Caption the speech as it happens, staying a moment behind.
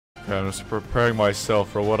Okay, I'm just preparing myself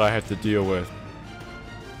for what I have to deal with.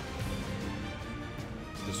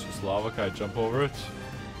 Is this just lava? Can I jump over it?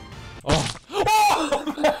 Oh!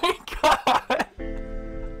 Oh my god!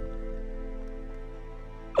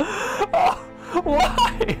 Oh,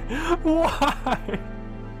 why? Why?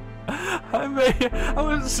 I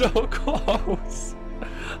was so close.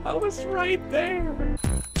 I was right there.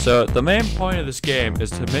 So the main point of this game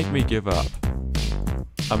is to make me give up.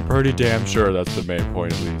 I'm pretty damn sure that's the main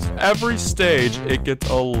point at least. Every stage it gets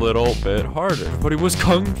a little bit harder. But it was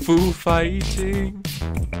kung fu fighting.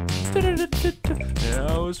 And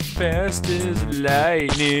I was fast as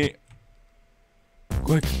lightning.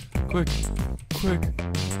 Quick, quick, quick,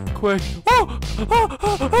 quick. Oh!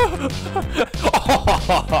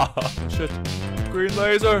 Oh! Shit. Green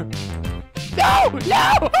laser. No!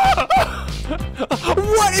 No!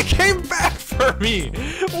 What? It came back for me!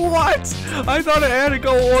 What? I thought it had to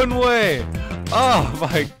go one way. Oh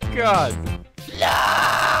my god.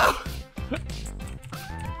 No!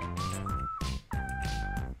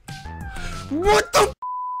 What the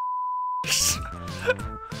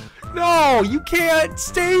No, you can't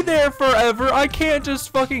stay there forever. I can't just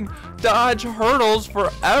fucking dodge hurdles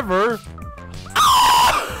forever.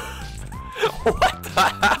 What the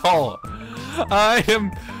hell? I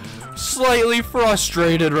am slightly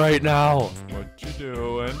frustrated right now. What you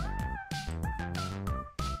doing?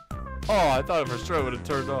 Oh, I thought for sure it would have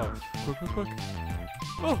turned off. Quick, quick, quick.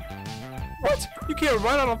 Oh, what? You can't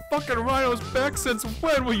ride on a fucking rhino's back since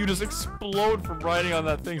when? Will you just explode from riding on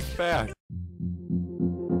that thing's back?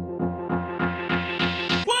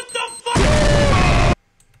 What the fuck?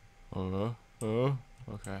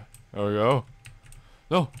 Okay. There we go.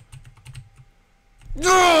 No.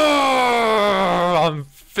 I'm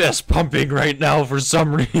fist pumping right now for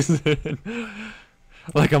some reason.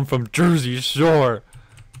 Like I'm from Jersey Shore.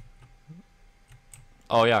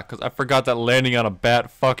 Oh yeah, because I forgot that landing on a bat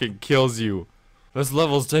fucking kills you. This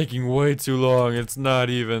level's taking way too long. It's not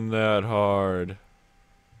even that hard.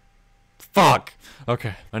 Fuck!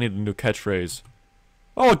 Okay, I need a new catchphrase.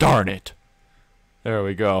 Oh darn it! There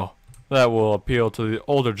we go. That will appeal to the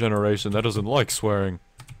older generation that doesn't like swearing.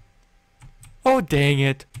 Oh dang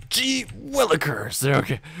it. Gee willikers.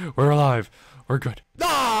 Okay, we're alive. We're good.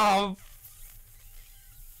 Ah!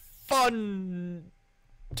 Fun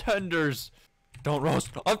tenders. Don't roast.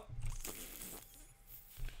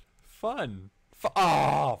 Fun.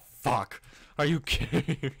 Oh, fuck. Are you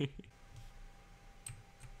kidding me?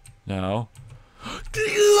 No.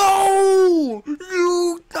 No!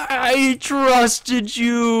 I trusted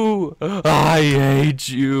you. I hate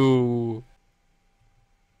you.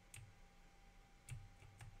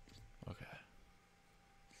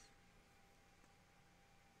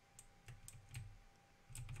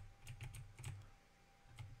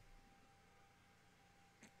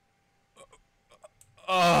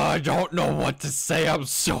 I don't know what to say. I'm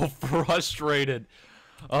so frustrated.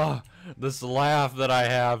 This laugh that I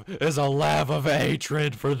have is a laugh of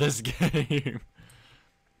hatred for this game.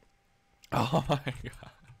 Oh my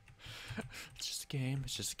god. It's just a game.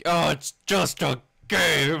 It's just a game. Oh, it's just a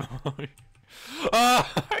game.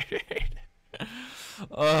 Oh, I hate it.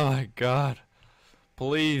 Oh my god.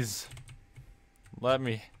 Please. Let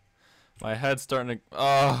me. My head's starting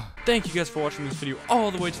to... Thank you guys for watching this video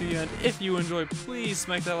all the way to the end. If you enjoyed, please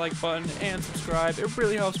smack that like button and subscribe. It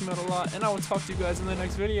really helps me out a lot, and I will talk to you guys in the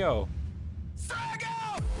next video.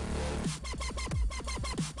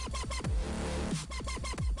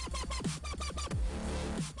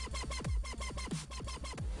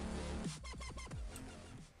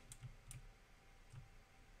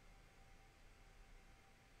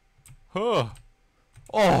 Huh.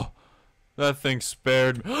 Oh! That thing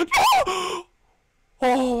spared me.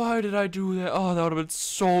 Oh, why did I do that? Oh, that would have been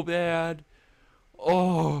so bad.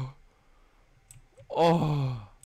 Oh. Oh.